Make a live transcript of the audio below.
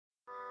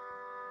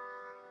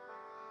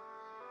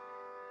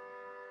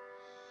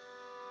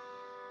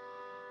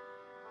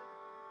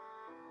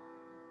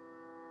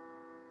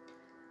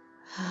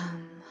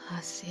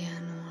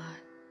Asianuat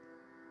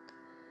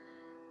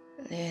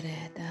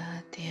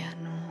Lereda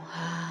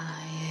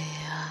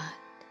Tianuhayeat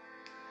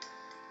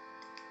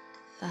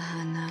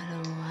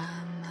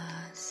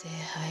Lahanaruama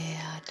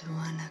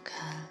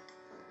Sehayaduanakal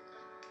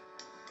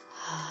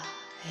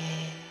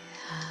Haehata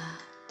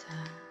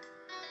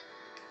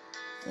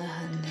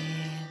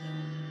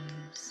Lahanerum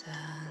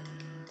San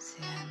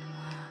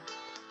Sianuat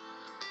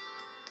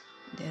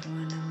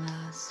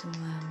Deruanama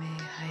Suame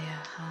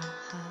Hayaha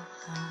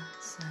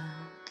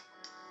San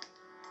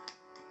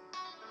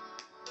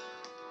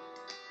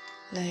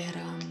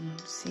Lairam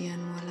sian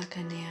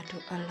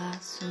walakaneatu ala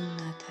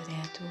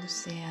sunatareatu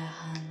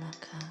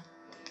seahanaka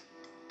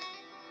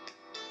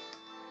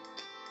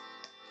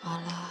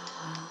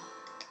alaha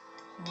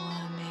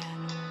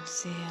wameanu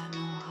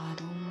seanu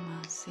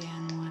haruma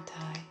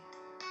seanuatai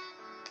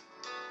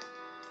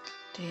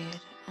der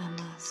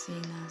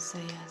amasina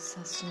saya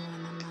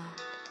sasuanama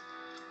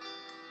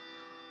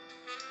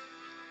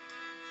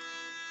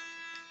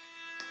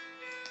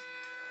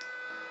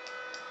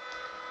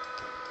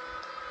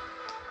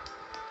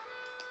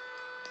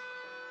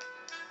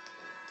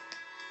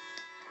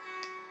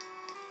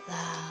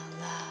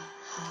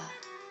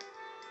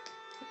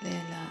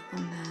Lela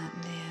una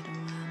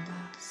neruamba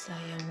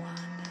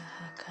sayawana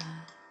haka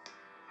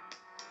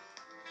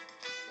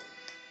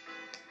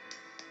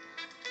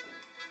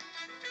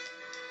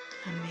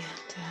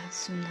Amiata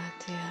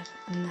sunater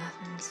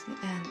nathans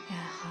en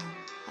eham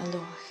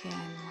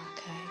alohen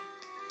wakai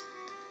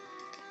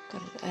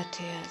Kar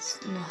atias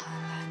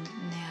nuhalan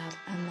ner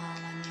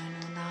amalan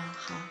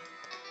yanunaha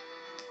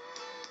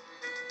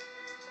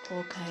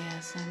Okaya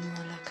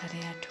sanwala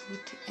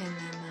kareatut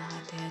enama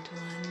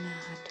hadeduana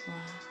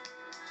hatwa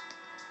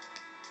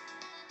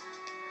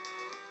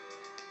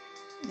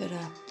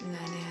Drap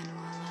lanian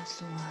wala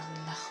sual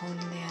la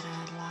khonera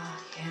la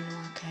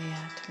henwa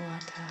kayat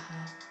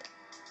watahat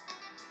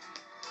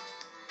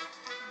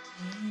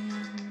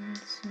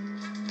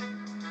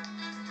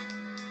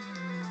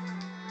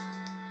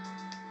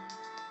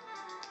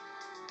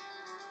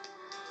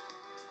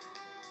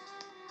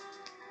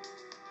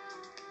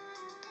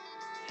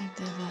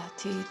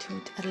Davati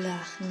tut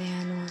alach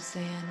neanu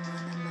sayan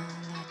wanama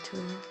la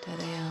tu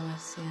tareawa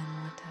sayan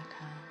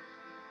wataka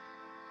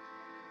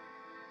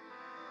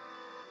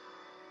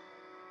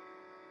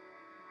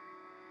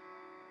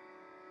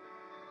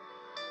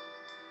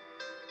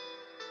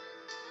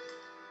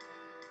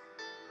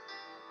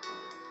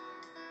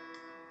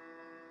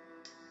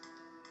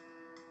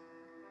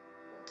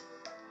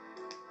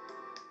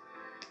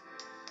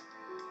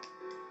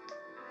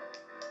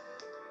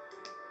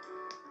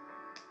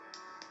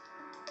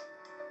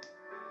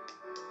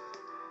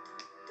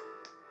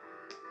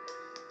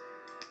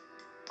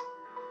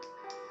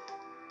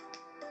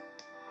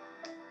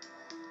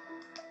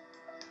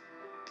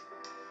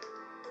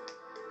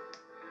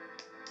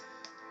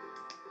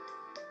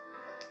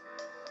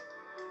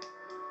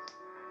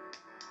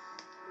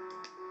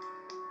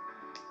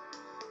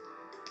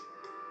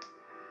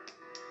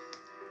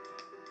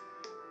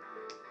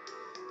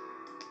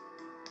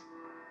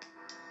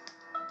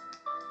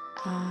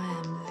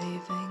I am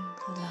living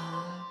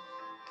love,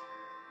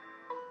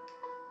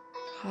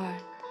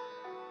 heart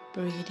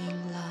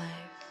breathing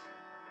life.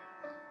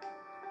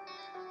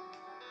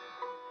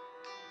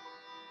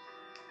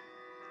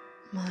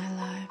 My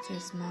life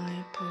is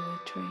my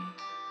poetry.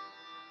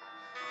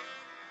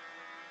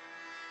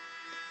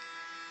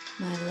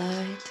 My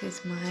light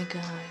is my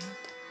guide.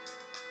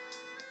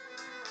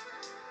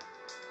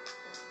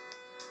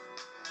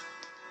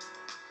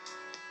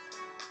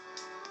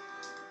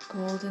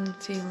 Golden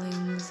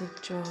feelings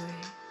of joy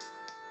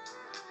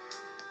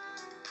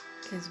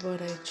is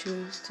what I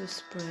choose to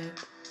spread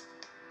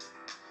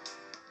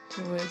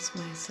towards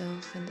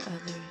myself and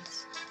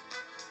others.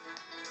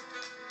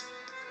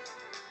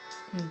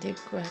 In deep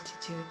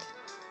gratitude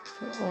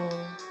for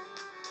all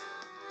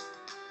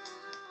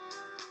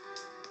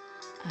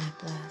I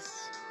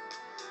bless.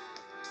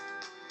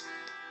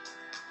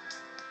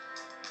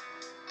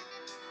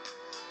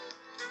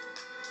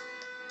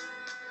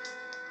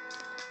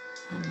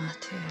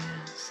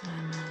 Amatea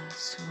sana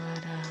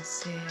suara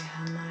se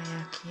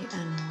hamayaki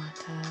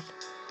anwatar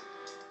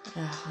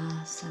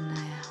raha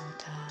sanaya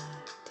utar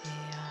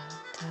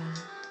teata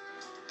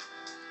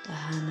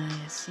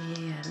lahanaya si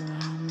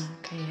aruama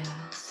kaya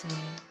se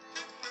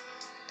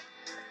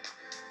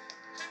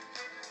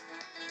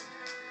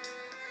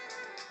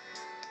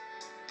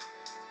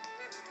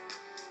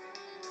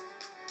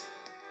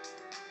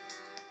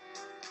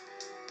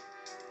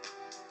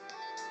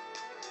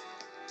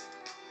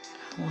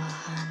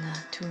Wahana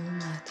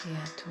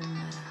tumatia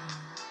tumara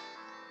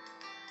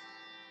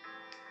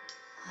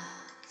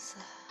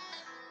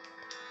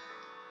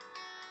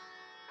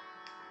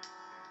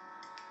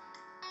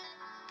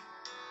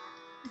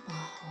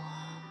Mahwa